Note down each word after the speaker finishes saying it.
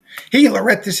Hey,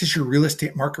 Lorette, this is your real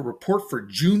estate market report for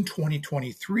June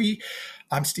 2023.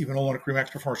 I'm Stephen Olin of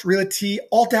Remax Performance Realty.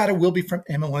 All data will be from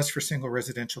MLS for single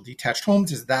residential detached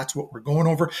homes, as that's what we're going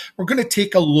over. We're going to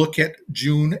take a look at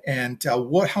June and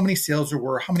how many sales there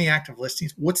were, how many active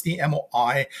listings, what's the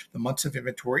MOI, the months of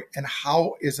inventory, and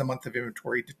how is a month of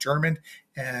inventory determined,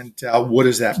 and what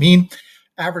does that mean?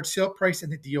 Average sale price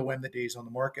and the DOM, the days on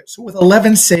the market. So with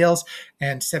 11 sales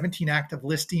and 17 active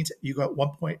listings, you got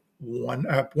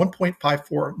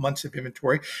 1.54 months of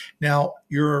inventory. Now,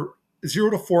 your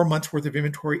 0 to 4 months worth of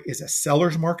inventory is a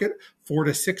seller's market. 4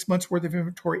 to 6 months worth of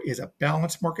inventory is a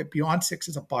balanced market. Beyond 6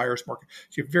 is a buyer's market.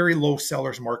 So you have very low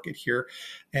seller's market here.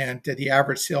 And the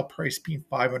average sale price being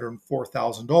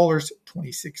 $504,000,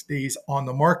 26 days on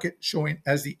the market, showing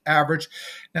as the average.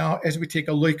 Now, as we take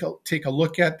a look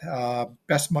at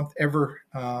best month ever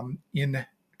in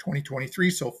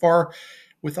 2023 so far,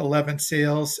 with 11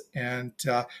 sales, and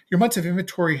your months of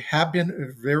inventory have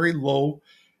been very low.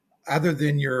 Other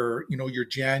than your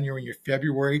January and your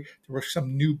February, there were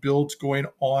some new builds going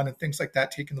on and things like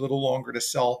that, taking a little longer to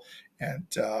sell. And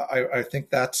I think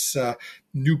that's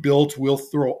new builds will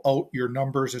throw out your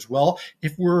numbers as well.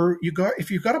 If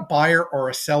you've got a buyer or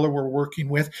a seller we're working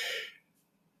with,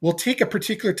 we'll take a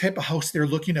particular type of house they're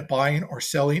looking at buying or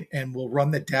selling, and we'll run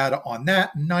the data on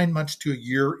that 9 months to a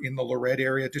year in the Lorette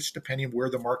area, just depending on where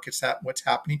the market's at and what's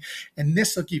happening. And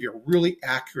this will give you a really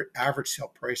accurate average sale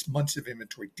price, months of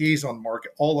inventory, days on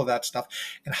market, all of that stuff,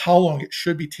 and how long it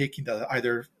should be taking to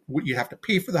either what you have to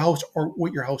pay for the house or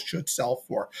what your house should sell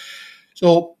for.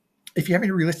 So if you have any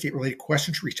real estate related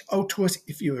questions, reach out to us.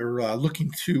 If you're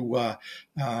looking to,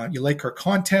 you like our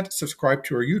content, subscribe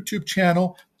to our YouTube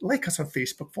channel, like us on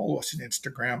Facebook, follow us on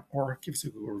Instagram, or give us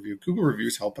a Google review. Google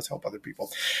reviews help us help other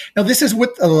people. Now, this is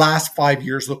what the last 5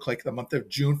 years look like. The month of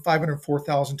June,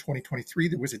 504,000, 2023.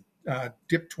 There was a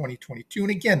dip 2022. And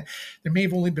again, there may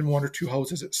have only been 1 or 2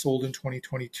 houses that sold in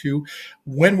 2022.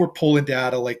 When we're pulling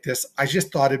data like this, I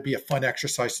just thought it'd be a fun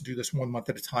exercise to do this 1 month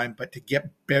at a time, but to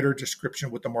get better description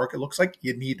of what the market looks like,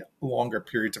 you need longer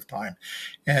periods of time.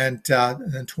 And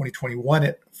then 2021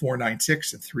 at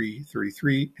 496 and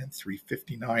 333 and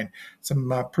 359.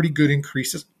 Some pretty good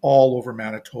increases all over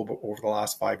Manitoba over the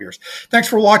last 5 years. Thanks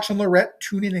for watching, Lorette.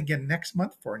 Tune in again next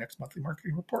month for our next monthly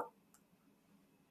marketing report.